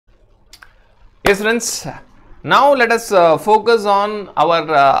Yes friends, now let us focus on our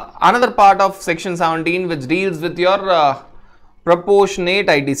another part of section 17 which deals with your proportionate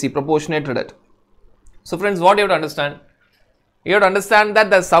ITC, proportionate credit. So friends, what you have to understand? You have to understand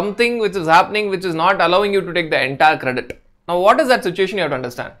that there's something which is happening which is not allowing you to take the entire credit. Now what is that situation you have to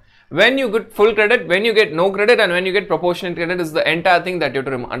understand? When you get full credit, when you get no credit, and when you get proportionate credit is the entire thing that you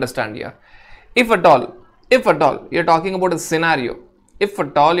have to understand here. If at all you're talking about a scenario,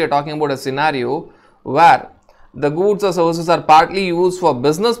 where the goods or services are partly used for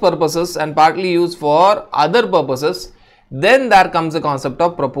business purposes and partly used for other purposes, then there comes the concept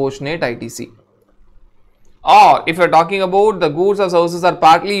of proportionate ITC. Or if you're talking about the goods or services are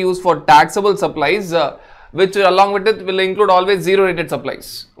partly used for taxable supplies, which along with it will include always zero rated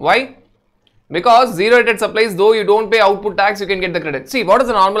supplies. Why? Because zero rated supplies, though you don't pay output tax, you can get the credit. See, what is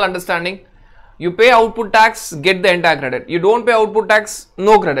the normal understanding? You pay output tax, get the entire credit. You don't pay output tax,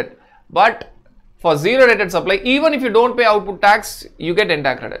 no credit. But for zero rated supply, even if you don't pay output tax, you get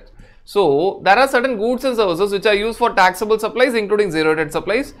entire credit. So there are certain goods and services which are used for taxable supplies, including zero rated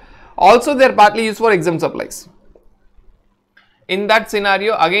supplies. Also, they are partly used for exempt supplies. In that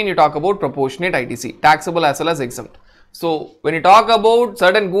scenario, again you talk about proportionate ITC, taxable as well as exempt. So when you talk about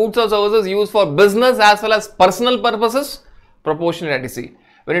certain goods or services used for business as well as personal purposes, proportionate ITC.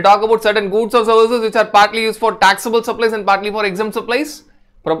 When you talk about certain goods or services which are partly used for taxable supplies and partly for exempt supplies,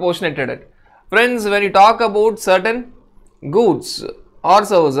 proportionate credit. Friends, when you talk about certain goods or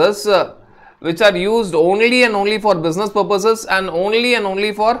services which are used only and only for business purposes and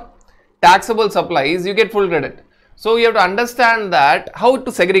only for taxable supplies, you get full credit. So you have to understand that how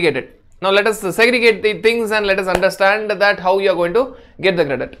to segregate it. Now let us segregate the things and let us understand that how you are going to get the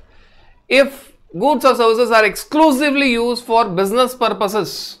credit. If goods or services are exclusively used for business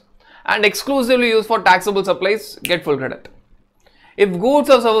purposes and exclusively used for taxable supplies, get full credit. If goods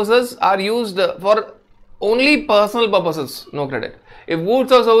or services are used for only personal purposes, no credit. If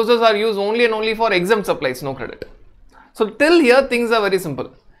goods or services are used only and only for exempt supplies, no credit. So till here things are very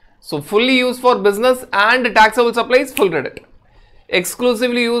simple. So fully used for business and taxable supplies, full credit.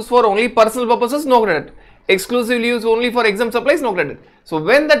 Exclusively used for only personal purposes, no credit. Exclusively used only for exempt supplies, no credit. So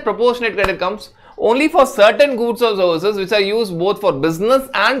when that proportionate credit comes, only for certain goods or services which are used both for business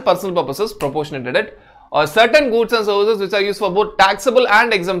and personal purposes, proportionate credit, or certain goods and services which are used for both taxable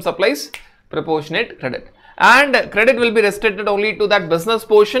and exempt supplies, proportionate credit. And credit will be restricted only to that business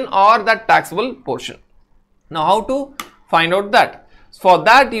portion or that taxable portion. Now how to find out that? For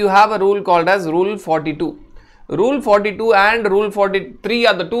that you have a rule called as Rule 42. Rule 42 and Rule 43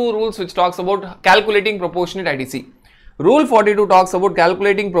 are the two rules which talks about calculating proportionate ITC. Rule 42 talks about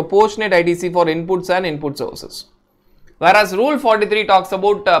calculating proportionate ITC for inputs and input services. Whereas Rule 43 talks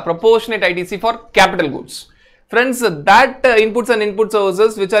about proportionate ITC for capital goods. Friends, that inputs and input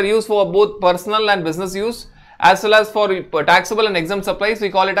services which are used for both personal and business use as well as for taxable and exempt supplies, we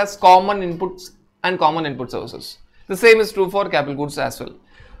call it as common inputs and common input services. The same is true for capital goods as well.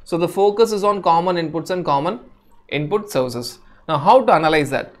 So the focus is on common inputs and common input services. Now how to analyze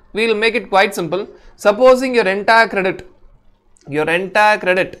that? We will make it quite simple. Supposing your entire credit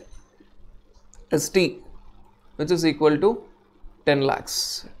is T, which is equal to 10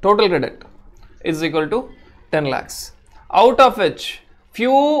 lakhs. Total credit is equal to 10 lakhs. Out of which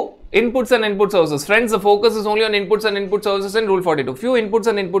few inputs and input services. Friends, the focus is only on inputs and input services in Rule 42. Few inputs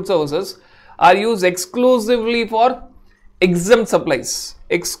and input services are used exclusively for exempt supplies.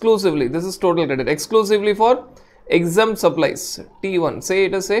 Exclusively, this is total credit. Exclusively for exempt supplies. T1, say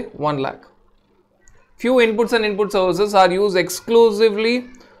it is say 1 lakh. Few inputs and input services are used exclusively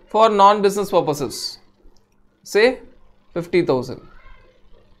for non-business purposes. Say 50,000.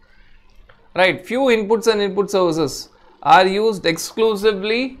 Right, few inputs and input services are used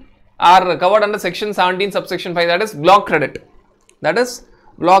exclusively, are covered under section 17 subsection 5, that is block credit. That is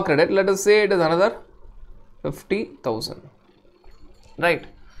block credit. Let us say it is another 50,000. Right.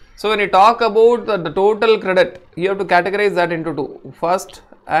 So when you talk about the total credit, you have to categorize that into two, first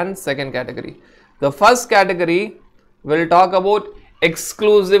and second category. The first category will talk about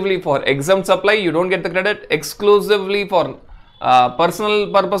exclusively for exempt supply, you don't get the credit. Exclusively for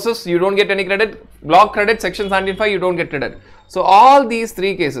personal purposes, you don't get any credit. Block credit, section 75, you don't get credit. So all these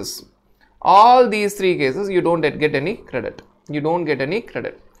three cases, you don't get any credit. You don't get any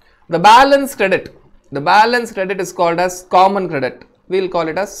credit. The balance credit is called as common credit. We will call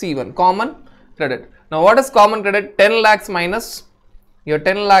it as C1, common credit. Now what is common credit? 10 lakhs minus your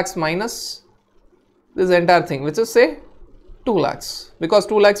 10 lakhs minus this entire thing, which is say 2 lakhs, because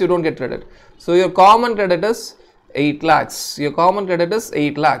 2 lakhs you don't get credit. So your common credit is 8 lakhs. Your common credit is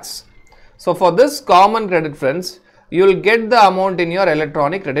 8 lakhs. So for this common credit, friends, you will get the amount in your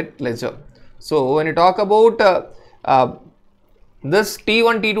electronic credit ledger. So when you talk about this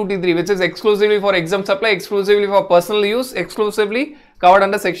T1, T2, T3, which is exclusively for exempt supply, exclusively for personal use, exclusively covered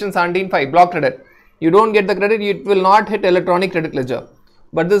under section 17(5), block credit. You don't get the credit, it will not hit electronic credit ledger.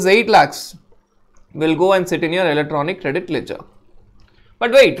 But this 8 lakhs will go and sit in your electronic credit ledger.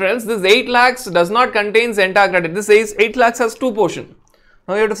 But wait friends, this 8 lakhs does not contain entire credit. This says 8 lakhs has two portions.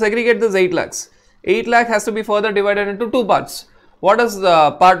 Now you have to segregate this 8 lakhs. 8 lakh has to be further divided into two parts. What is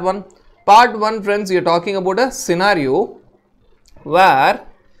the part 1? Part 1 friends, you are talking about a scenario where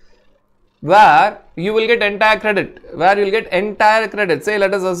you will get entire credit, say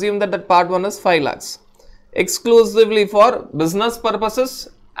let us assume that part 1 is 5 lakhs exclusively for business purposes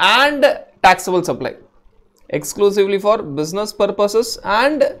and taxable supply, exclusively for business purposes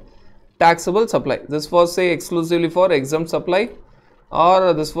and taxable supply. This was say exclusively for exempt supply,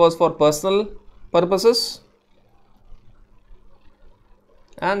 or this was for personal purposes,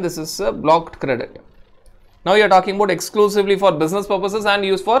 and this is a blocked credit. Now you are talking about exclusively for business purposes and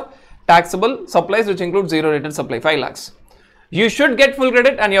used for taxable supplies, which include zero rated supply, 5 lakhs. You should get full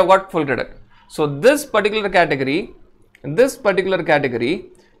credit and you have got full credit. So this particular category,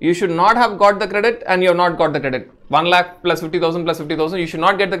 you should not have got the credit and you have not got the credit. 1 lakh plus 50,000 plus 50,000, you should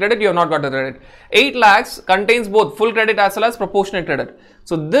not get the credit, you have not got the credit. 8 lakhs contains both full credit as well as proportionate credit.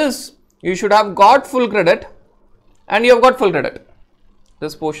 So this you should have got full credit and you have got full credit.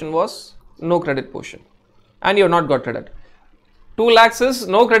 This portion was no credit portion and you have not got credit. 2 lakhs is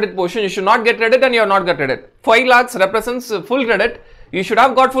no credit portion, you should not get credit and you have not got credit. 5 lakhs represents full credit, you should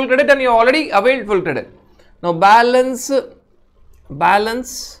have got full credit and you have already availed full credit. Now balance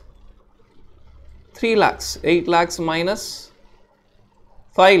 3 lakhs, 8 lakhs minus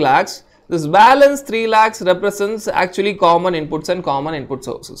 5 lakhs. This balance 3 lakhs represents actually common inputs and common input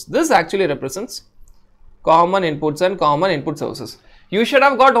sources. This actually represents common inputs and common input sources. You should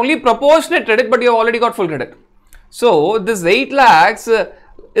have got only proportionate credit, but you have already got full credit. So this 8 lakhs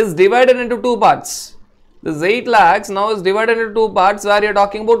is divided into two parts. This 8 lakhs now is divided into two parts, where you are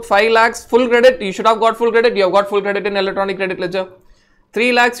talking about 5 lakhs full credit, you should have got full credit, you have got full credit in electronic credit ledger.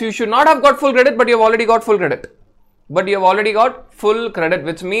 3 lakhs you should not have got full credit, but you have already got full credit.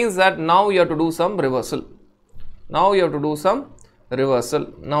 Which means that now you have to do some reversal. Now that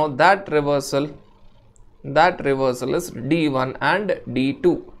reversal is D1 and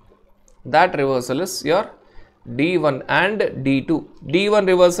D2. That reversal is your D1 and D2. D1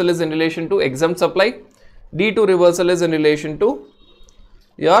 reversal is in relation to exempt supply. D2 reversal is in relation to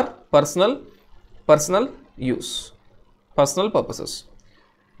your personal use, personal purposes.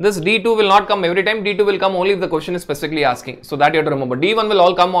 This D2 will not come every time. D2 will come only if the question is specifically asking. So that you have to remember. D1 will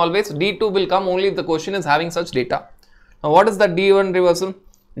all come always. D2 will come only if the question is having such data. Now what is the D1 reversal?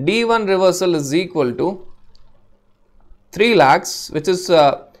 D1 reversal is equal to 3 lakhs, which is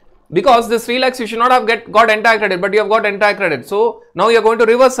because this 3 lakhs you should not have got entire credit, but you have got entire credit. So now you are going to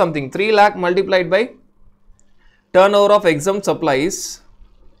reverse something. 3 lakh multiplied by turnover of exempt supplies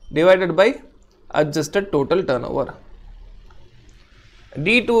divided by adjusted total turnover.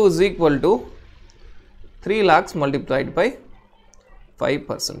 D2 is equal to 3 lakhs multiplied by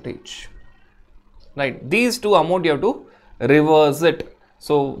 5%. Right, these two amount you have to reverse it.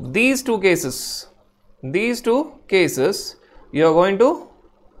 So these two cases you are going to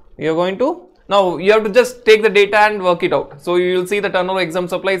now you have to just take the data and work it out. So you will see the turnover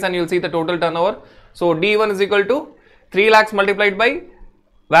exempt supplies and you will see the total turnover. So D1 is equal to 3 lakhs multiplied by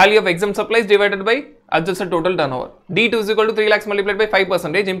value of exempt supplies divided by adjusted total turnover. D2 is equal to 3 lakhs multiplied by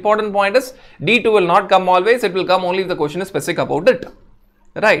 5%. Important point is D2 will not come always, it will come only if the question is specific about it.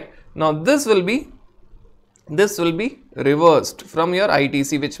 Right. Now this will be reversed from your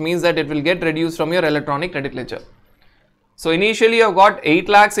ITC, which means that it will get reduced from your electronic credit ledger. So initially you have got 8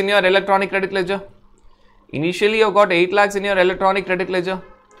 lakhs in your electronic credit ledger.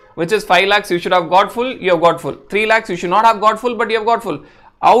 Which is 5 lakhs you should have got full, you have got full. 3 lakhs you should not have got full, but you have got full.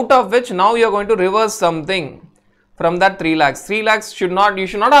 Out of which now you are going to reverse something from that 3 lakhs. 3 lakhs you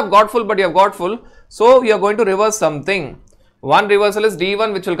should not have got full, but you have got full. So you are going to reverse something. One reversal is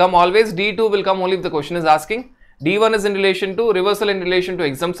D1, which will come always. D2 will come only if the question is asking. D1 is in relation to reversal in relation to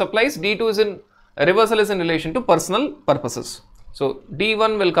exempt supplies. D2 is in reversal is in relation to personal purposes. So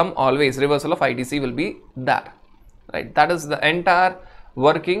D1 will come always. Reversal of ITC will be that. Right. That is the entire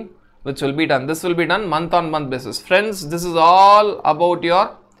working which will be done. This will be done month on month basis. Friends, this is all about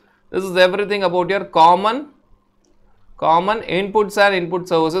this is everything about your common inputs and input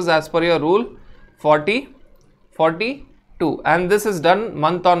services as per your rule 42, and this is done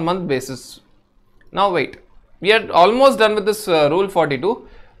month on month basis. Now wait, we are almost done with this rule 42,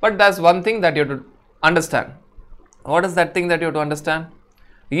 but there's one thing that you have to understand. What is that thing that you have to understand?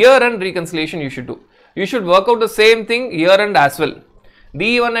 Year end reconciliation you should do. You should work out the same thing year end as well.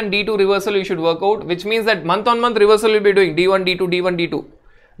 D1 and D2 reversal you should work out, which means that month on month reversal will be doing D1, D2, D1, D2.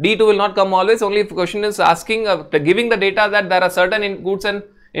 D2 will not come always, only if the question is asking, giving the data that there are certain inputs and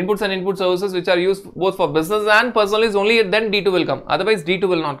input services which are used both for business and personal is only then D2 will come. Otherwise D2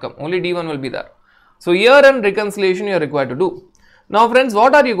 will not come, only D1 will be there. So year end reconciliation you are required to do. Now friends,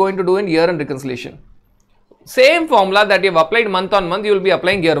 what are you going to do in year end reconciliation? Same formula that you have applied month on month, you will be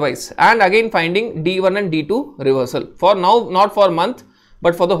applying year wise and again finding D1 and D2 reversal for now, not for month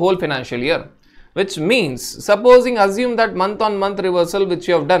but for the whole financial year. Which means, supposing assume that month on month reversal which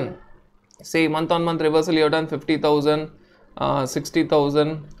you have done, say month on month reversal you have done 50,000,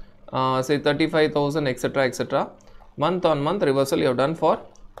 60,000, say 35,000, etc., etc. Month on month reversal you have done for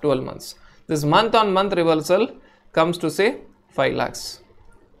 12 months. This month on month reversal comes to say 5 lakhs.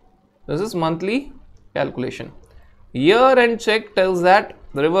 This is monthly calculation. Year end check tells that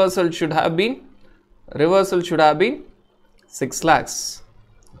the reversal should have been 6 lakhs.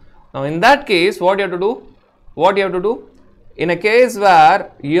 Now in that case, what you have to do? In a case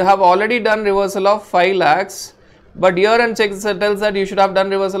where you have already done reversal of 5 lakhs, but year end check tells that you should have done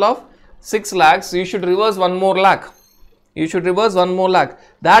reversal of 6 lakhs, you should reverse one more lakh.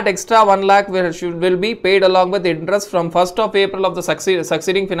 That extra 1 lakh will be paid along with interest from 1st of April of the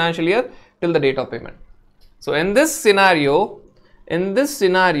succeeding financial year till the date of payment. So in this scenario,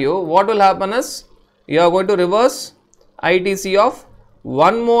 what will happen is you are going to reverse ITC of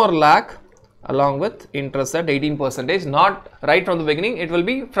 1 more lakh along with interest at 18%, not right from the beginning. It will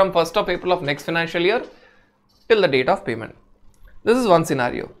be from 1st of April of next financial year till the date of payment. This is one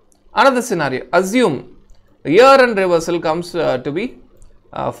scenario. Another scenario, assume year end reversal comes to be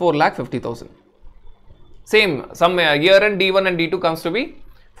 4,50,000. Same, some year end D1 and D2 comes to be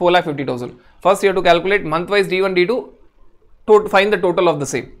 4,50,000. First you have to calculate month wise D1, D2 to find the total of the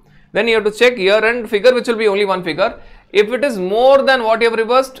same. Then you have to check year end figure, which will be only one figure. If it is more than what you have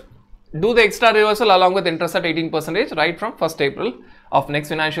reversed, do the extra reversal along with interest at 18% right from 1st April of next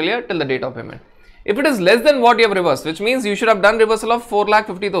financial year till the date of payment. If it is less than what you have reversed, which means you should have done reversal of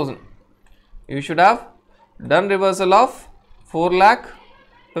 4,50,000. You should have done reversal of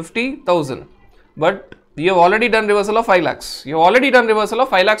 4,50,000. But you have already done reversal of 5 lakhs. You have already done reversal of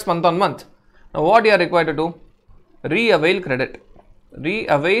 5 lakhs month on month. Now what you are required to do? Re-avail credit.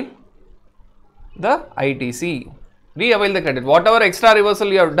 Re-avail the ITC. Re-avail the credit. Whatever extra reversal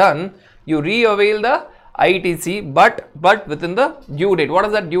you have done, you re-avail the ITC, but within the due date. What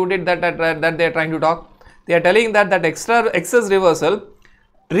is that due date that they are trying to talk? They are telling that excess reversal,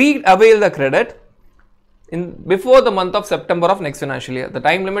 re-avail the credit before the month of September of next financial year. The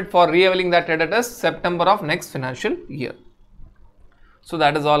time limit for re-availing that credit is September of next financial year. So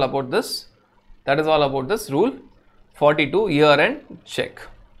that is all about this. That is all about this rule 42 year end check.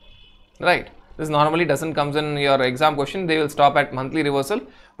 Right. This normally doesn't comes in your exam question. They will stop at monthly reversal,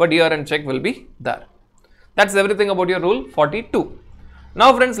 but year end check will be there. That's everything about your rule 42.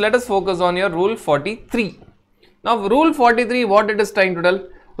 Now friends, let us focus on your rule 43. Now rule 43, what it is trying to tell?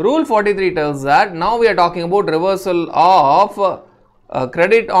 Rule 43 tells that now we are talking about reversal of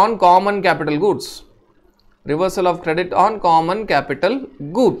credit on common capital goods. Reversal of credit on common capital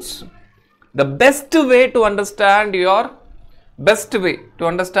goods. The best way to understand your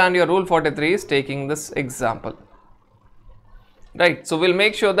rule 43 is taking this example. Right. So we'll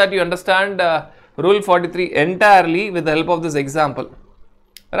make sure that you understand rule 43 entirely with the help of this example.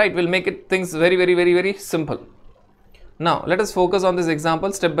 Right. We'll make it things very simple. Now let us focus on this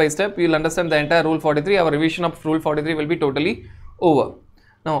example step by step. You will understand the entire rule 43. Our revision of rule 43 will be totally over.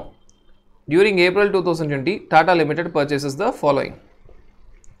 Now during April 2020, Tata Limited purchases the following: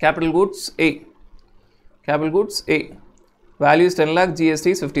 capital goods A. Capital goods A. Value is 10 lakh,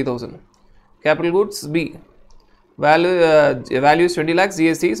 GST is 50,000. Capital goods B. Value is 20 lakhs,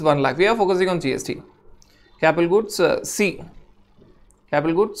 GST is 1 lakh. We are focusing on GST. Capital goods C.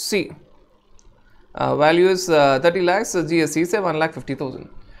 Capital goods C. Value is 30 lakhs, GST is 1,50,000.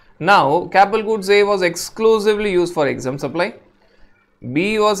 Now, capital goods A was exclusively used for exempt supply.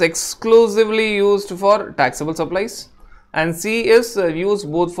 B was exclusively used for taxable supplies. And C is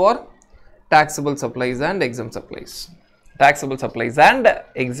used both for taxable supplies and exempt supplies. Taxable supplies and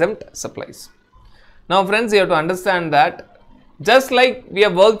exempt supplies. Now friends, you have to understand that just like we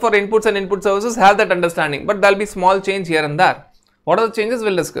have worked for inputs and input services, have that understanding, but there will be small change here and there. What are the changes?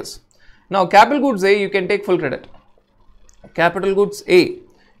 We'll discuss. Now capital goods A, you can take full credit. Capital goods A,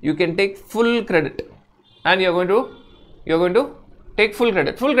 you can take full credit, and you're going to take full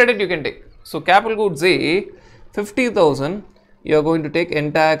credit. Full credit you can take. So capital goods A, 50,000, you are going to take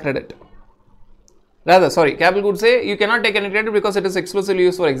entire credit. Rather, sorry, capital goods A, you cannot take any credit because it is exclusively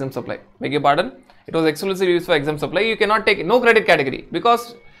used for exempt supply. Beg your pardon, it was exclusively used for exempt supply. You cannot take no credit category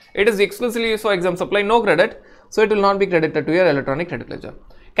because it is exclusively used for exempt supply, no credit, so it will not be credited to your electronic credit ledger.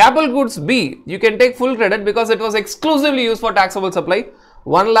 Capital goods B, you can take full credit because it was exclusively used for taxable supply.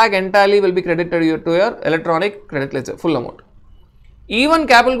 1 lakh entirely will be credited to your electronic credit ledger, full amount. Even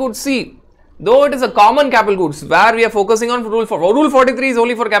capital goods C, though it is a common capital goods where we are focusing on rule 4, rule 43 is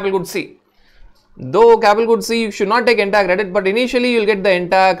only for capital goods C. Though capital goods C, you should not take entire credit, but initially you will get the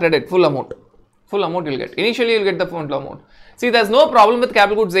entire credit, full amount. Full amount you will get. Initially you will get the full amount. See, there is no problem with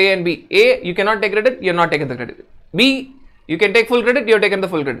capital goods A and B. A, you cannot take credit, you are not taking the credit. B, you can take full credit, you have taken the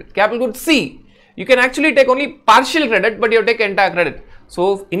full credit. Capital goods C, you can actually take only partial credit, but you have taken entire credit.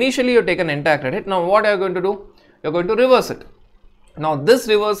 So, initially you have taken entire credit. Now, what are you going to do? You are going to reverse it. Now, this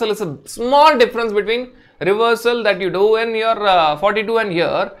reversal is a small difference between reversal that you do in your 42 and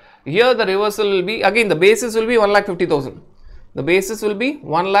here. Here the reversal will be, again the basis will be 1,50,000. The basis will be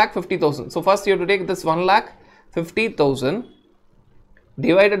 1,50,000. So, first you have to take this 1,50,000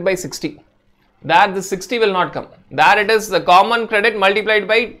 divided by 60. There the 60 will not come. There it is the common credit multiplied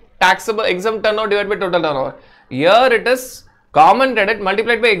by taxable exempt turnover divided by total turnover. Here it is common credit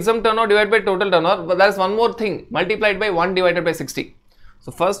multiplied by exempt turnover divided by total turnover. But there is one more thing, multiplied by 1 divided by 60.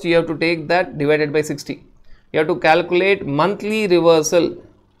 So, first you have to take that divided by 60. You have to calculate monthly reversal.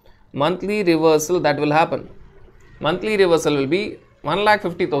 Monthly reversal that will happen. Monthly reversal will be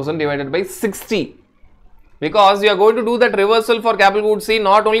 1,50,000 divided by 60. Because you are going to do that reversal for capital goods C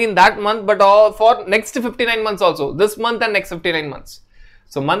not only in that month but for next 59 months also. This month and next 59 months.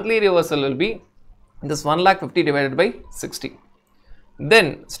 So, monthly reversal will be this 1,50,000 divided by 60.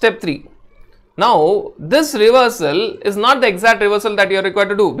 Then step 3. Now, this reversal is not the exact reversal that you are required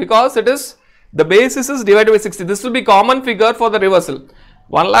to do because it is the basis is divided by 60. This will be common figure for the reversal.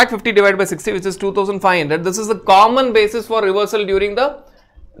 1,50,000 divided by 60, which is 2,500. This is the common basis for reversal during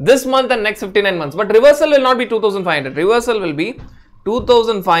this month and next 59 months. But reversal will not be 2,500. Reversal will be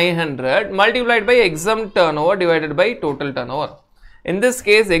 2,500 multiplied by exempt turnover divided by total turnover. In this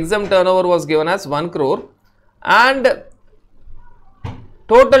case, exempt turnover was given as 1 crore and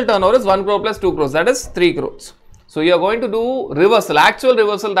total turnover is 1 crore plus 2 crores, that is 3 crores. So, you are going to do reversal, actual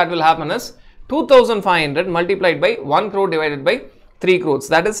reversal that will happen is 2,500 multiplied by 1 crore divided by 3 crores,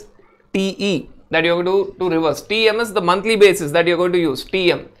 that is TE that you are going to reverse. TM is the monthly basis that you are going to use,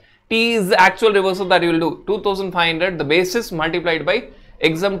 TM. T is the actual reversal that you will do, 2,500 the basis multiplied by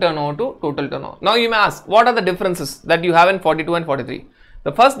exempt turnover to total turnover. Now, you may ask, what are the differences that you have in 42 and 43?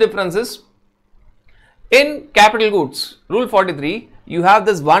 The first difference is, in capital goods, rule 43, you have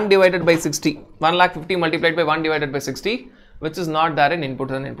this 1 divided by 60, 1,50,000 multiplied by 1 divided by 60, which is not there in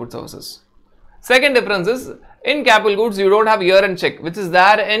input and input services. Second difference is, in capital goods, you don't have year-end check, which is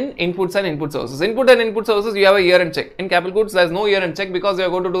there in inputs and input services. Input and input services, you have a year-end check. In capital goods, there is no year-end check because you are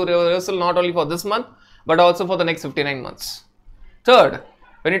going to do reversal not only for this month, but also for the next 59 months. Third,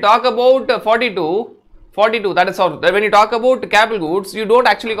 when you talk about 42, that is all. When you talk about capital goods, you don't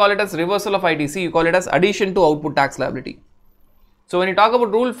actually call it as reversal of ITC, you call it as addition to output tax liability. So, when you talk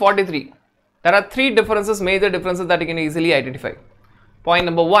about rule 43, there are 3 differences, major differences that you can easily identify. Point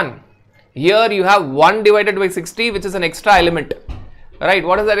number 1. Here you have 1 divided by 60, which is an extra element, right?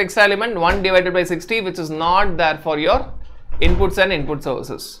 What is that extra element? 1 divided by 60, which is not there for your inputs and input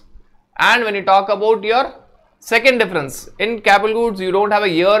services. And when you talk about your second difference, in capital goods, you don't have a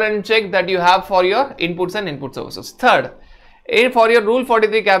year-end check that you have for your inputs and input services. Third, for your rule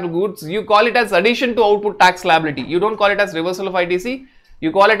 43 capital goods, you call it as addition to output tax liability. You don't call it as reversal of ITC,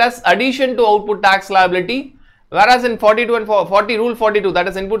 you call it as addition to output tax liability. Whereas in 42 and 40 rule 42, that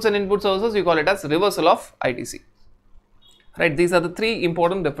is inputs and input services, you call it as reversal of ITC. Right, these are the 3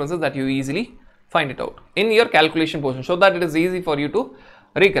 important differences that you easily find it out in your calculation portion, so that it is easy for you to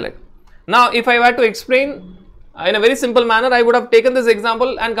recollect. Now, if I were to explain in a very simple manner, I would have taken this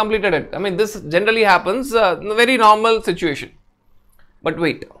example and completed it. I mean, this generally happens in a very normal situation. But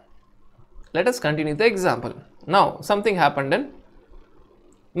wait, let us continue the example. Now, something happened in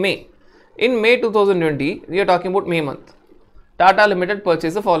May. In May 2020, we are talking about May month. Tata Limited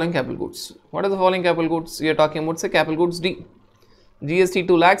purchased the following capital goods. What are the following capital goods? We are talking about, say, capital goods D. GST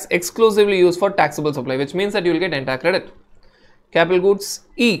 2 lakhs exclusively used for taxable supply, which means that you will get entire credit. Capital goods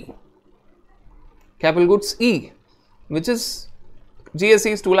E. Capital goods E, which is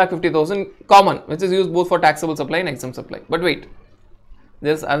GST is 2,50,000 common, which is used both for taxable supply and exempt supply. But wait,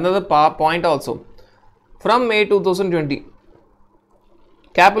 there is another point also. From May 2020,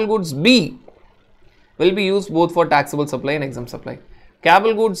 capital goods B will be used both for taxable supply and exempt supply.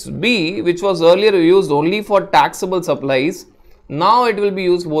 Capital goods B, which was earlier used only for taxable supplies, Now it will be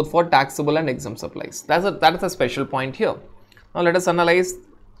used both for taxable and exempt supplies. That is a special point here. Now let us analyze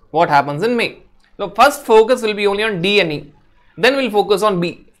what happens in May. So first focus will be only on D and E. Then we'll focus on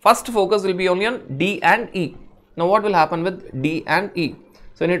B. First focus will be only on D and E. Now what will happen with D and E?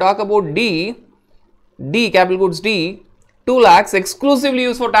 So when you talk about D, capital goods D, 2 lakhs exclusively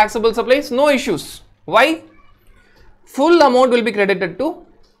used for taxable supplies, no issues. Why? Full amount will be credited to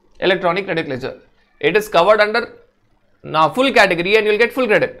electronic credit ledger. It is covered under now full category and you will get full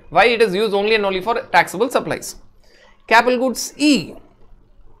credit. Why? It is used only and only for taxable supplies. Capital goods E,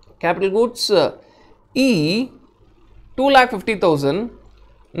 E, 2,50,000.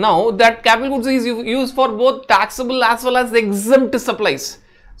 Now that capital goods is used for both taxable as well as exempt supplies.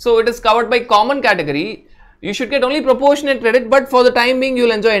 So it is covered by common category. You should get only proportionate credit, but for the time being you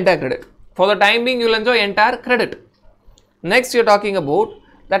will enjoy entire credit. For the time being you will enjoy entire credit. Next you are talking about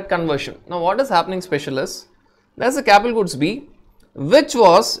that conversion. Now what is happening special is, there is a capital goods B which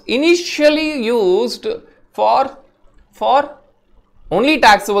was initially used for only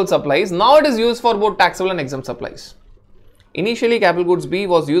taxable supplies. Now it is used for both taxable and exempt supplies. Initially capital goods B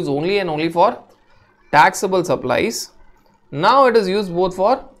was used only and only for taxable supplies. Now it is used both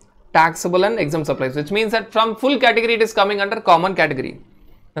for taxable and exempt supplies, which means that from full category it is coming under common category,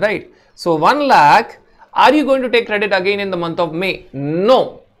 right? So 1 lakh, are you going to take credit again in the month of May?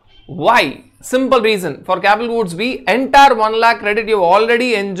 No. Why? Simple reason. For capital goods B, entire 1 lakh credit you have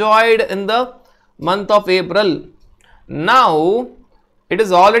already enjoyed in the month of April. Now it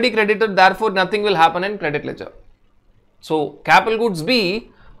is already credited, therefore nothing will happen in credit ledger. So capital goods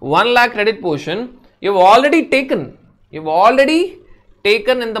B, 1 lakh credit portion you have already taken. You have already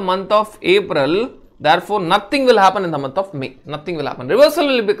taken in the month of April, therefore nothing will happen in the month of May. Nothing will happen. Reversal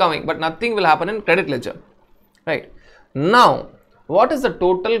will be coming, but nothing will happen in credit ledger. Right. Now, what is the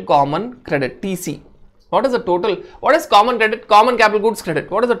total common credit, TC? What is the total? What is common credit? Common capital goods credit.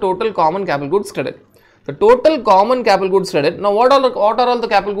 What is the total common capital goods credit? The total common capital goods credit. Now, what are all the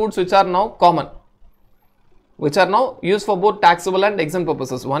capital goods which are now common? Which are now used for both taxable and exempt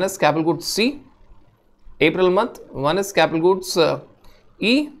purposes. One is capital goods C, April month. One is capital goods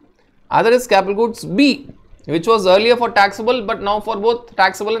E. Other is capital goods B, which was earlier for taxable but now for both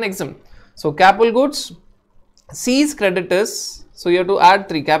taxable and exempt. So capital goods C's credit is, so you have to add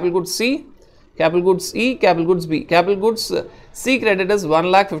 3, capital goods C, capital goods E, capital goods B. Capital goods C credit is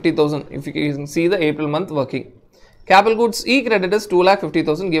 1,50,000 if you can see the April month working. Capital goods E credit is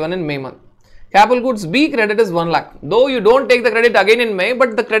 2,50,000 given in May month. Capital goods B credit is 1 lakh. Though you don't take the credit again in May,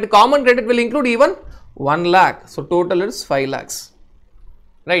 but the common credit will include even 1 lakh. So total is 5 lakhs.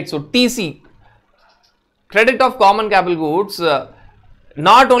 Right. So TC, credit of common capital goods,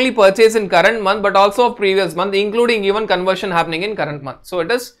 not only purchase in current month but also of previous month, including even conversion happening in current month. So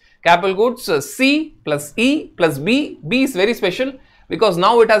it is capital goods C plus E plus B. B is very special because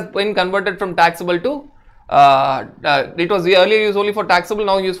now it has been converted from taxable to it was earlier used only for taxable,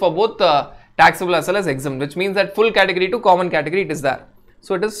 now used for both taxable as well as exempt, which means that full category to common category it is there.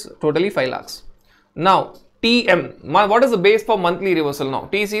 So it is totally 5 lakhs. Now TM, what is the base for monthly reversal now?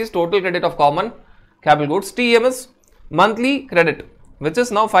 TC is total credit of common capital goods. TM is monthly credit, which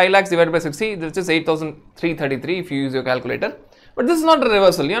is now 5 lakhs divided by 60, which is 8,333 if you use your calculator. But this is not a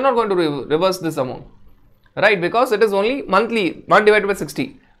reversal. You are not going to reverse this amount, right? Because it is only monthly, 1 divided by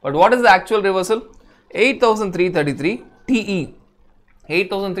 60. But what is the actual reversal? 8,333 TE,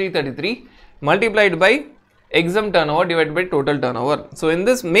 8,333 multiplied by exempt turnover divided by total turnover. So in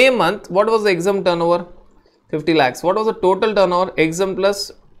this May month, what was the exempt turnover? 50 lakhs. What was the total turnover? Exempt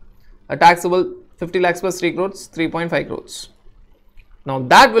plus taxable 50 lakhs plus 3 crores, 3.5 crores. Now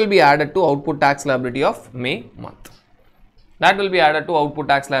that will be added to output tax liability of May month. That will be added to output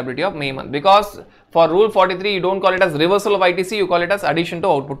tax liability of May month, because for rule 43 you don't call it as reversal of ITC, you call it as addition to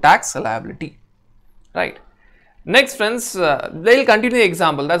output tax liability. Right. Next friends, they will continue the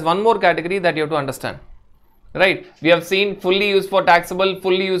example. That's one more category that you have to understand. Right. We have seen fully used for taxable,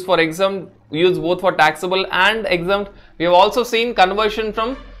 fully used for exempt, used both for taxable and exempt. We have also seen conversion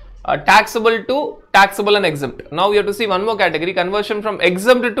from taxable to taxable and exempt. Now we have to see one more category, conversion from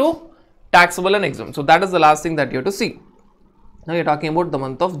exempt to taxable and exempt. So that is the last thing that you have to see. Now we are talking about the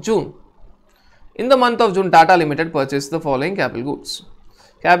month of June. In the month of June, Tata Limited purchased the following capital goods.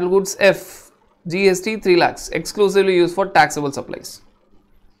 Capital goods F, GST 3 lakhs, exclusively used for taxable supplies.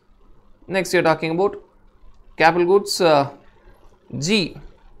 Next, you are talking about capital goods G,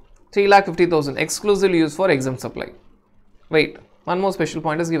 3,50,000, exclusively used for exempt supply. Wait, one more special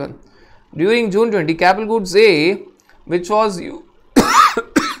point is given. During June 20, capital goods A, which was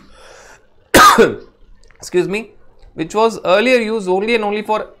excuse me, which was earlier used only and only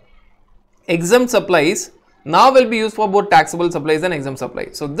for exempt supplies, now will be used for both taxable supplies and exempt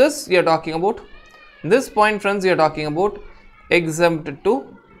supplies. So this we are talking about, this point friends, we are talking about exempt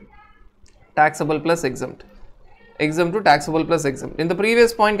to taxable plus exempt, exempt to taxable plus exempt. In the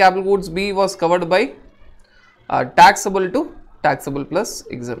previous point, capital goods B was covered by taxable to taxable plus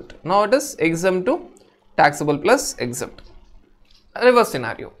exempt. Now it is exempt to taxable plus exempt. Reverse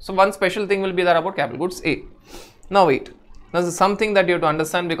scenario. So one special thing will be there about capital goods A. Now wait, this is something that you have to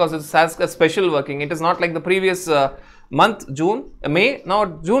understand because it has a special working. It is not like the previous month May. Now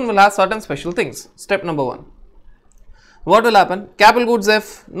June will have certain special things. Step number 1. What will happen? Capital goods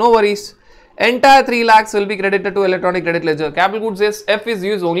F, no worries. Entire 3 lakhs will be credited to electronic credit ledger. Capital goods F is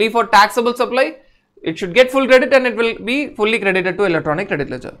used only for taxable supply. It should get full credit and it will be fully credited to electronic credit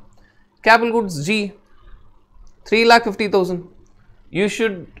ledger. Capital goods G, 3,50,000. You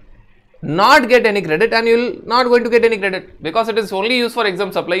should not get any credit and you will not going to get any credit because it is only used for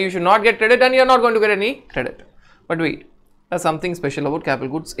exempt supply. You should not get credit and you are not going to get any credit. But wait, there's something special about capital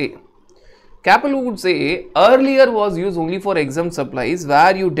goods A. Capital goods A earlier was used only for exempt supplies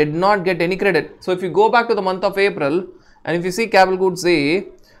where you did not get any credit. So if you go back to the month of April and if you see capital goods A,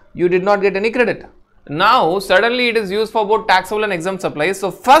 you did not get any credit. Now suddenly it is used for both taxable and exempt supplies. So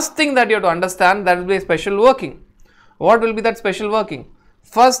first thing that you have to understand, that will be a special working. What will be that special working?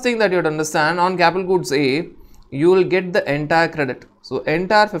 First thing that you have to understand, on capital goods A, you will get the entire credit. So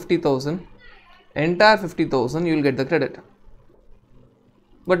entire 50,000, you will get the credit.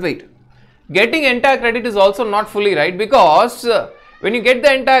 But wait, getting entire credit is also not fully right because when you get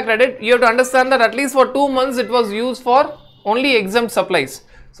the entire credit, you have to understand that at least for 2 months it was used for only exempt supplies.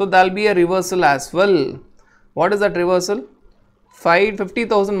 So there will be a reversal as well. What is that reversal?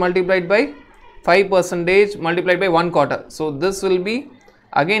 50,000 multiplied by 5% multiplied by 1 quarter. So this will be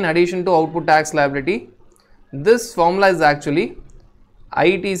again addition to output tax liability. This formula is actually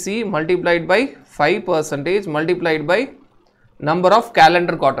ITC multiplied by 5% multiplied by number of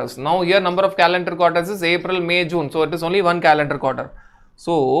calendar quarters. Now here number of calendar quarters is April, May, June. So it is only 1 calendar quarter.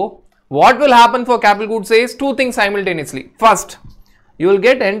 So what will happen for capital goods A is 2 things simultaneously. First, you will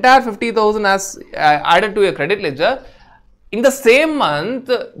get entire 50,000 as added to your credit ledger. In the same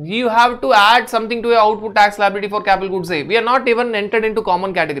month, you have to add something to your output tax liability for capital goods A. We are not even entered into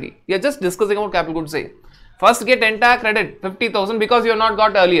common category. We are just discussing about capital goods A. First get entire credit 50,000 because you have not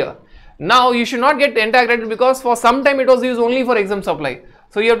got earlier. Now you should not get entire credit because for some time it was used only for exempt supply.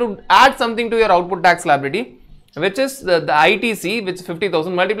 So you have to add something to your output tax liability, which is the ITC, which is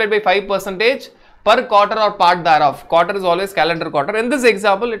 50,000 multiplied by 5% per quarter or part thereof. Quarter is always calendar quarter. In this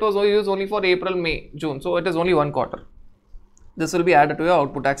example, it was used only for April, May, June. So it is only 1 quarter. This will be added to your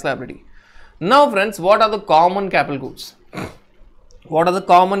output tax liability. Now friends, what are the common capital goods? What are the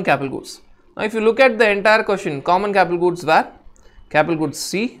common capital goods? Now if you look at the entire question, common capital goods were capital goods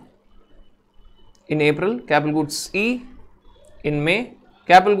C in April, capital goods E in May,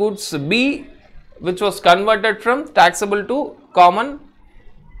 capital goods B which was converted from taxable to common,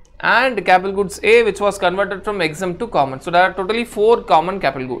 and capital goods A which was converted from exempt to common. So there are totally 4 common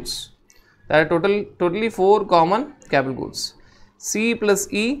capital goods. There are totally 4 common capital goods. C plus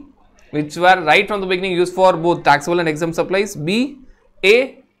E, which were right from the beginning used for both taxable and exempt supplies. B,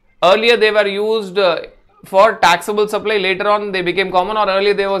 A, earlier they were used for taxable supply, later on they became common, or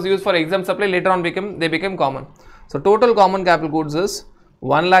earlier they was used for exempt supply, later on they became common. So total common capital goods is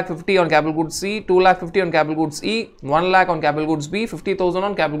 1,50,000 on capital goods C, 2,50,000 on capital goods E, 1 lakh on capital goods B, 50,000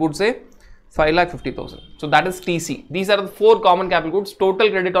 on capital goods A, 5,50,000. So that is TC. These are the 4 common capital goods. Total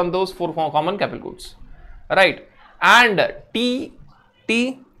credit on those 4 common capital goods, right? And TM,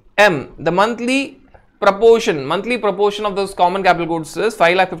 the monthly proportion of those common capital goods is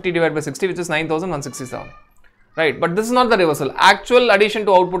 5,50,000 divided by 60, which is 9,167, right? But this is not the reversal. Actual addition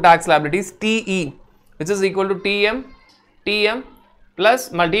to output tax liabilities, TE, which is equal to TM plus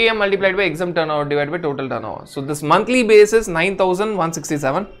TM multiplied by exempt turnover divided by total turnover. So this monthly base is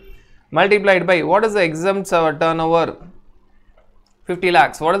 9,167 multiplied by, what is the exempt turnover? 50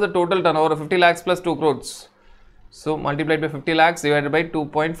 lakhs. What is the total turnover of 50 lakhs plus 2 crores? So multiplied by 50 lakhs divided by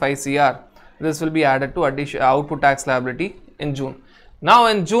 2.5 CR. This will be added to output tax liability in June. Now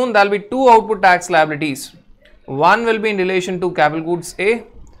in June there will be 2 output tax liabilities. One will be in relation to capital goods A,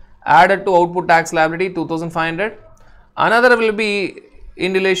 added to output tax liability 2,500. Another will be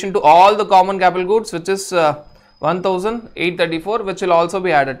in relation to all the common capital goods, which is 1,834, which will also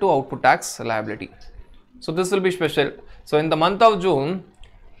be added to output tax liability. So this will be special. So in the month of June,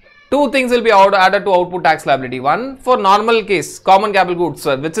 2 things will be added to output tax liability. One for normal case, common capital goods,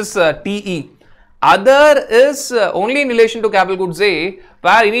 which is TE. Other is only in relation to capital goods A,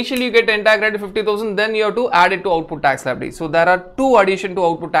 where initially you get entire credit 50,000, then you have to add it to output tax liability. So there are 2 addition to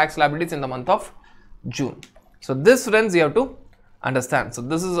output tax liabilities in the month of June. So this, friends, you have to understand. So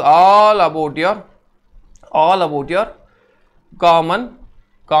this is all about your common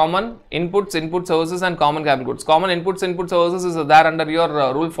inputs, input services, and common capital goods. Common inputs, input services is there under your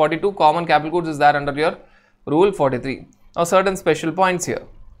rule 42. Common capital goods is there under your rule 43. Now certain special points here.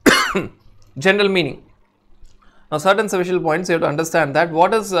 General meaning. Now certain special points you have to understand that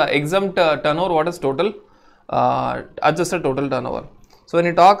what is exempt turnover, what is total adjusted total turnover. So when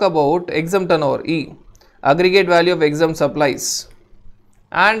you talk about exempt turnover, E, aggregate value of exempt supplies,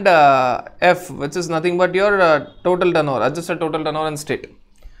 and F, which is nothing but your total turnover, adjusted total turnover and state.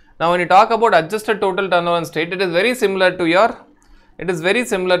 Now when you talk about adjusted total turnover and state, it is very similar to your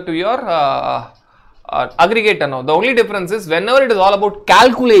aggregate turnover. The only difference is whenever it is all about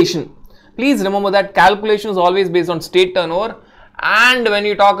calculation, please remember that calculation is always based on state turnover, and when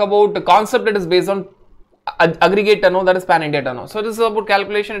you talk about the concept, it is based on aggregate turnover, that is pan India turnover. So this is about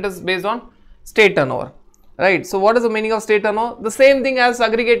calculation, it is based on state turnover, right? So what is the meaning of state turnover? The same thing as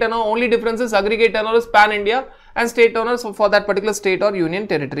aggregate turnover, only difference is aggregate turnover is pan India and state turnover is for that particular state or union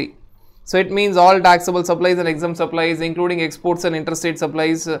territory. So it means all taxable supplies and exempt supplies, including exports and interstate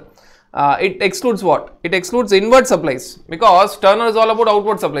supplies. It excludes what? It excludes inward supplies, because turnover is all about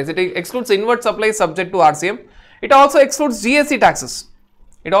outward supplies. It excludes inward supplies subject to RCM. It also excludes GST taxes.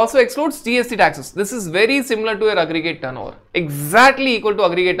 This is very similar to your aggregate turnover, exactly equal to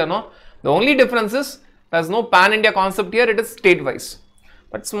aggregate turnover. The only difference is there is no pan India concept here, it is state wise.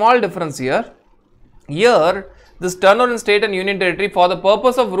 But small difference here. Here this turnover in state and union territory for the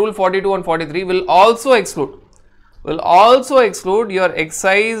purpose of rule 42 and 43 will also exclude your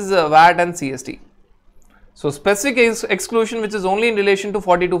excise, VAT and CST. So specific exclusion which is only in relation to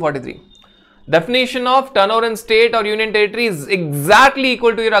 42, 43. Definition of turnover in state or union territory is exactly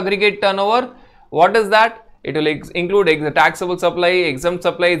equal to your aggregate turnover. What is that? It will include the taxable supply, exempt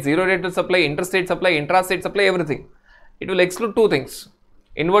supply, zero rated supply, interstate supply, intrastate supply, everything. It will exclude two things.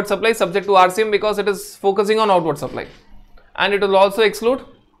 Inward supply subject to RCM because it is focusing on outward supply, and it will also exclude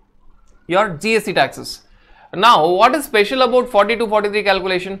your GST taxes. Now what is special about 42-43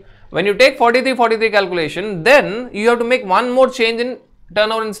 calculation? When you take 43-43 calculation, then you have to make one more change in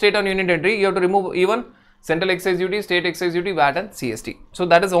turnover in state and union territory. You have to remove even central excise duty, state excise duty, VAT and CST. So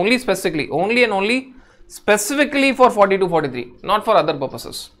that is only specifically, only specifically for 42-43, not for other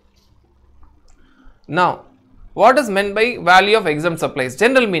purposes. Now what is meant by value of exempt supplies?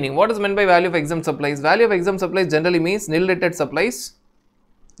 General meaning. What is meant by value of exempt supplies? Value of exempt supplies generally means nil rated supplies.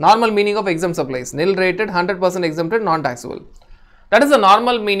 Normal meaning of exempt supplies: nil rated, 100% exempted, non-taxable. That is the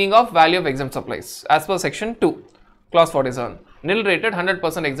normal meaning of value of exempt supplies as per section 2, clause 47. Nil rated,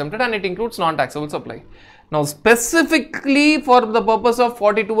 100% exempted, and it includes non-taxable supply. Now specifically for the purpose of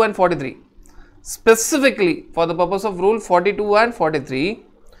 42 and 43, specifically for the purpose of rule 42 and 43,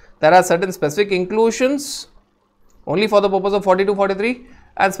 there are certain specific inclusions only for the purpose of 42-43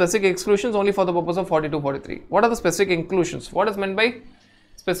 and specific exclusions only for the purpose of 42-43. What are the specific inclusions? What is meant by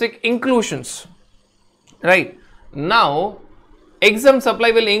specific inclusions? Right. Now, exempt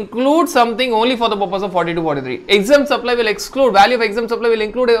supply will include something only for the purpose of 42-43. Exempt supply will exclude, value of exempt supply will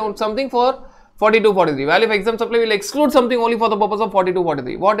include something for 42-43. Value of exempt supply will exclude something only for the purpose of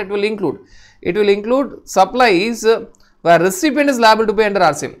 42-43. What it will include? It will include supplies where recipient is liable to pay under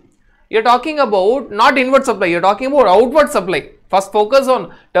RCM. You are talking about not inward supply, you are talking about outward supply. First focus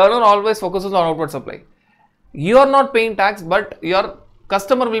on turnover, always focuses on outward supply. You are not paying tax, but your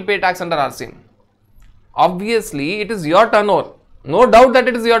customer will pay tax under RCM. Obviously, it is your turnover. No doubt that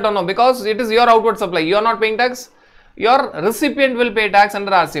it is your turnover because it is your outward supply. You are not paying tax. Your recipient will pay tax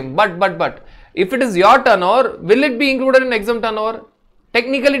under RCM. But if it is your turnover, will it be included in exempt turnover?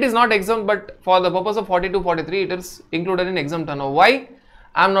 Technically, it is not exempt, but for the purpose of 42-43, it is included in exempt turnover. Why?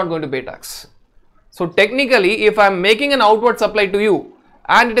 I am not going to pay tax. So technically, if I am making an outward supply to you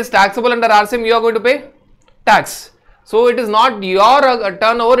and it is taxable under RCM, you are going to pay tax. So it is not your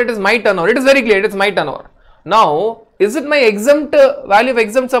turnover, it is my turnover. It is very clear, it is my turnover. Now, is it my exempt value of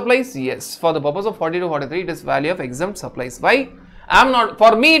exempt supplies? Yes. For the purpose of 42-43, it is value of exempt supplies. Why? I am not,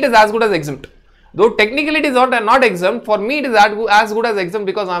 for me it is as good as exempt. Though technically it is not exempt, for me it is as good as exempt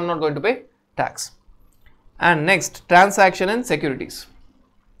because I am not going to pay tax. And next, transaction and securities.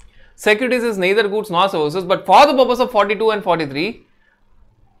 Securities is neither goods nor services, but for the purpose of 42 and 43,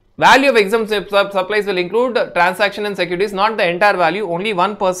 value of exempt supplies will include transaction and securities, not the entire value, only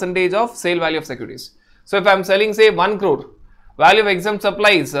 1% of sale value of securities. So if I am selling say 1 crore, value of exempt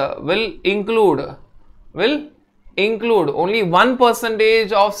supplies will include only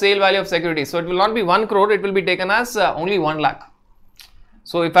 1% of sale value of securities. So it will not be 1 crore, it will be taken as only 1 lakh.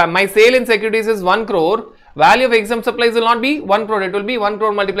 So if my sale in securities is 1 crore value of exempt supplies will not be 1 crore, it will be 1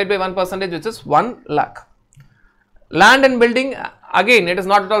 crore multiplied by 1%, which is 1 lakh. Land and building, again it is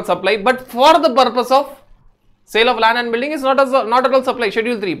not at all supply, but for the purpose of sale of land and building is not at all supply,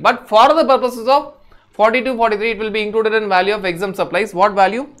 schedule 3, but for the purposes of 42, 43 it will be included in value of exempt supplies. What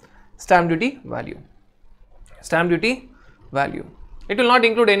value? Stamp duty value. Stamp duty value. It will not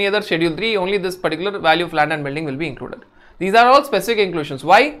include any other schedule 3, only this particular value of land and building will be included. These are all specific inclusions.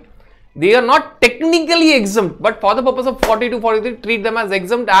 Why? They are not technically exempt, but for the purpose of 42, 43, treat them as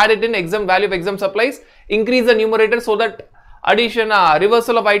exempt, add it in exempt value of exempt supplies, increase the numerator so that addition,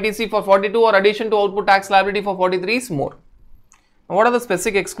 reversal of ITC for 42 or addition to output tax liability for 43 is more. Now, what are the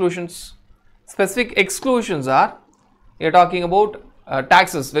specific exclusions? Specific exclusions are, you are talking about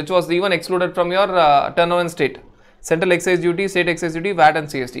taxes, which was even excluded from your turnover in state. Central excise duty, state excise duty, VAT and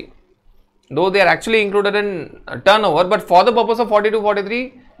CST. Though they are actually included in turnover, but for the purpose of 42,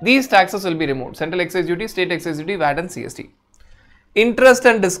 43, these taxes will be removed. Central excise duty, state excise duty, VAT and CST. Interest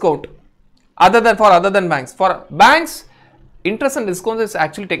and discount, other than banks. For banks, interest and discounts is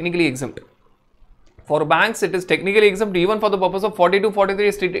actually technically exempt. For banks, it is technically exempt even for the purpose of 42, 43,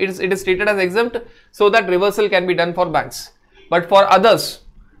 it is treated as exempt so that reversal can be done for banks. But for others,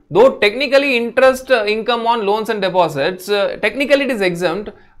 though technically interest income on loans and deposits, technically it is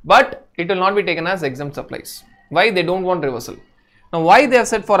exempt, but it will not be taken as exempt supplies. Why? They don't want reversal. Now, why they have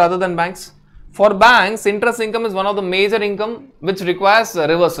said for other than banks? For banks, interest income is one of the major income which requires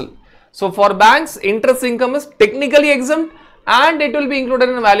reversal. So, for banks, interest income is technically exempt and it will be included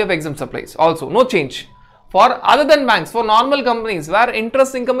in the value of exempt supplies also, no change. For other than banks, for normal companies where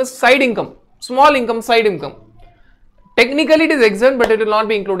interest income is side income, small income, side income, technically it is exempt, but it will not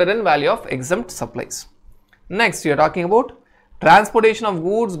be included in value of exempt supplies. Next, we are talking about transportation of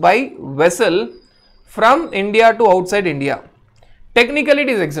goods by vessel from India to outside India. Technically it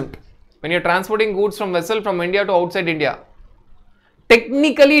is exempt. When you are transporting goods from vessel from India to outside India,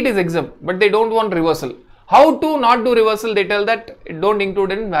 technically it is exempt, but they don't want reversal. How to not do reversal? They tell that it don't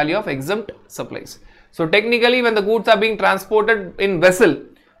include in value of exempt supplies. So technically when the goods are being transported in vessel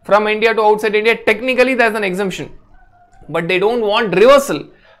from India to outside India, technically there is an exemption, but they don't want reversal.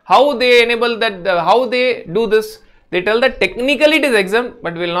 How they enable that? How they do this? They tell that technically it is exempt,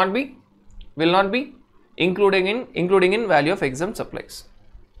 but will not be including in value of exempt supplies.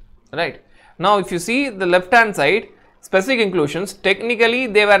 Right. Now, if you see the left hand side, specific inclusions, technically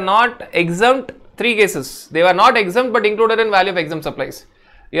they were not exempt. 3 cases, they were not exempt but included in value of exempt supplies.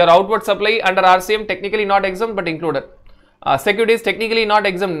 Your outward supply under RCM, technically not exempt but included. Securities, technically not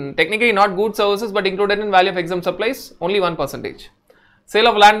exempt, technically not goods services but included in value of exempt supplies, only 1%. Sale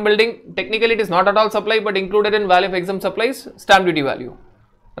of land building, technically it is not at all supply but included in value of exempt supplies, stamp duty value.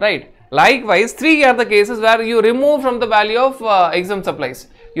 Right. Likewise, 3 are the cases where you remove from the value of exempt supplies.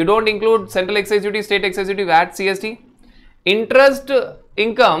 You don't include central excise duty, state excise duty, VAT, CST. Interest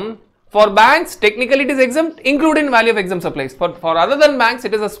income for banks, technically it is exempt, included in value of exempt supplies. For other than banks,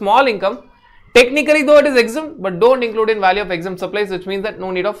 it is a small income. Technically though it is exempt, but don't include in value of exempt supplies, which means that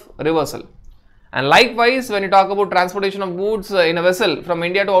no need of reversal. And likewise, when you talk about transportation of goods in a vessel from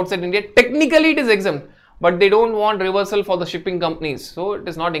India to outside India, technically it is exempt, but they don't want reversal for the shipping companies. So it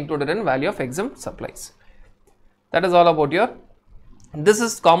is not included in value of exempt supplies. That is all about your, this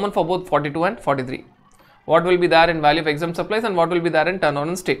is common for both 42 and 43. What will be there in value of exempt supplies and what will be there in turnover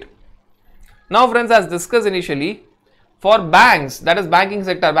in state. Now friends, as discussed initially, for banks, that is banking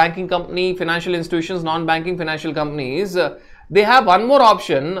sector, banking company, financial institutions, non-banking financial companies, they have one more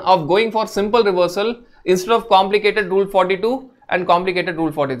option of going for simple reversal instead of complicated rule 42 and complicated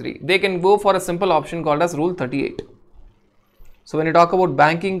rule 43. They can go for a simple option called as rule 38. So when you talk about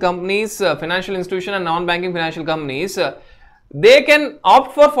banking companies, financial institution and non-banking financial companies, they can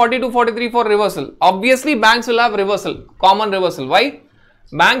opt for 42, 43 for reversal. Obviously, banks will have reversal, common reversal. Why?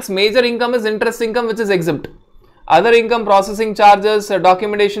 Bank's major income is interest income, which is exempt. Other income, processing charges,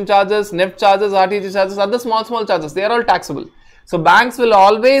 documentation charges, NEFT charges, RTG charges, other small charges, they are all taxable. So banks will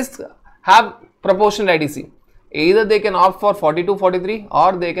always have proportional ITC. Either they can opt for 42, 43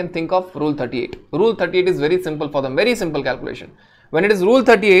 or they can think of rule 38. Rule 38 is very simple for them, very simple calculation. When it is rule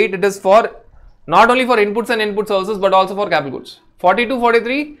 38, it is for not only for inputs and input services but also for capital goods.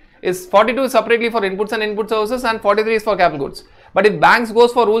 42 is separately for inputs and input services and 43 is for capital goods. But if banks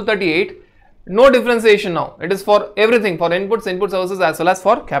goes for rule 38, no differentiation now. It is for everything, for inputs, input services as well as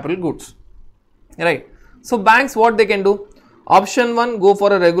for capital goods. Right. So banks, what they can do? Option 1, go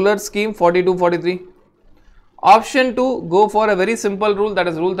for a regular scheme 42, 43. Option 2, go for a very simple rule, that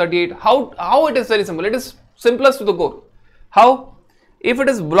is rule 38. How it is very simple? It is simplest to the core. How? If it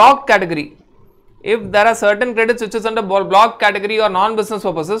is block category, if there are certain credits which is under block category or non-business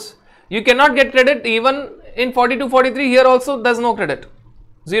purposes, you cannot get credit even in 42-43 here also there's no credit,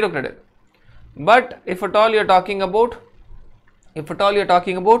 zero credit. But if at all you're talking about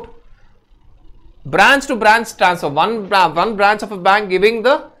branch to branch transfer, one branch of a bank giving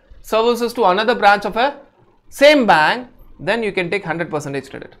the services to another branch of a same bank, then you can take 100%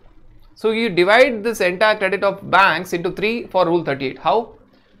 credit. So you divide this entire credit of banks into 3 for rule 38. How?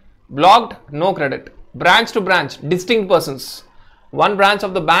 Blocked, no credit. Branch to branch, distinct persons. One branch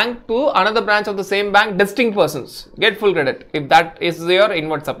of the bank to another branch of the same bank, distinct persons, get full credit if that is your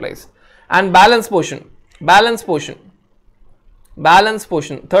inward supplies. And balance portion,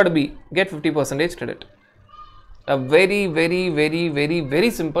 third B, get 50% credit. A very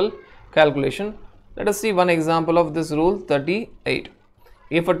simple calculation. Let us see one example of this rule 38.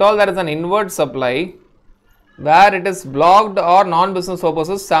 If at all there is an inward supply where it is blocked or non-business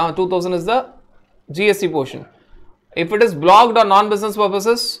purposes, 2000 is the GST portion. If it is blocked or non-business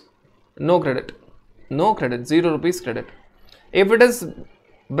purposes, no credit, 0 rupees credit. If it is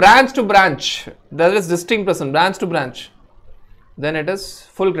branch to branch, there is distinct person, branch to branch, then it is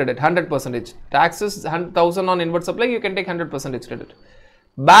full credit, 100%. Taxes 1000 on inward supply, you can take 100% credit.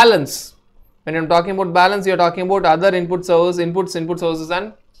 Balance, when I am talking about balance, you are talking about other input services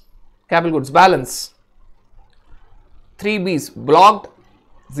and capital goods. Balance, 3 Bs, blocked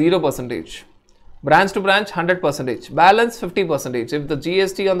 0%, branch to branch 100%, balance 50%. If the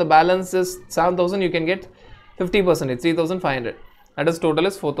GST on the balance is 7000, you can get 50%, 3500. That is total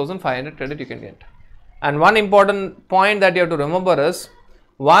is 4500 credit you can get. And one important point that you have to remember is,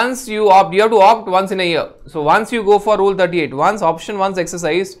 once you opt, you have to opt once in a year. So once you go for rule 38, once option once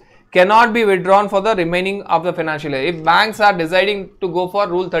exercised, cannot be withdrawn for the remaining of the financial year. If banks are deciding to go for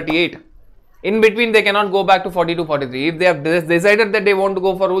rule 38, in between they cannot go back to 42-43. If they have decided that they want to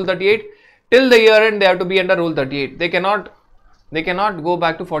go for rule 38, till the year end they have to be under rule 38. They cannot go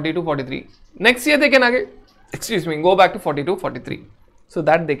back to 42-43. Next year they can again, go back to 42-43. So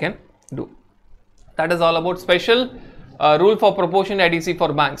that they can do. That is all about special rule for proportionate ITC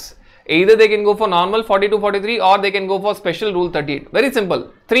for banks. Either they can go for normal 42-43 or they can go for special rule 38. Very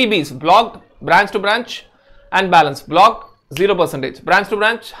simple. 3 Bs, blocked, branch to branch and balance. Blocked 0%, branch to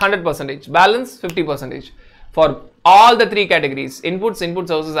branch 100%, balance 50%. For all the 3 categories, input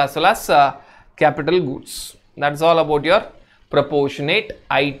services as well as capital goods. That's all about your proportionate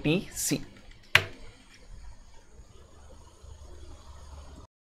ITC.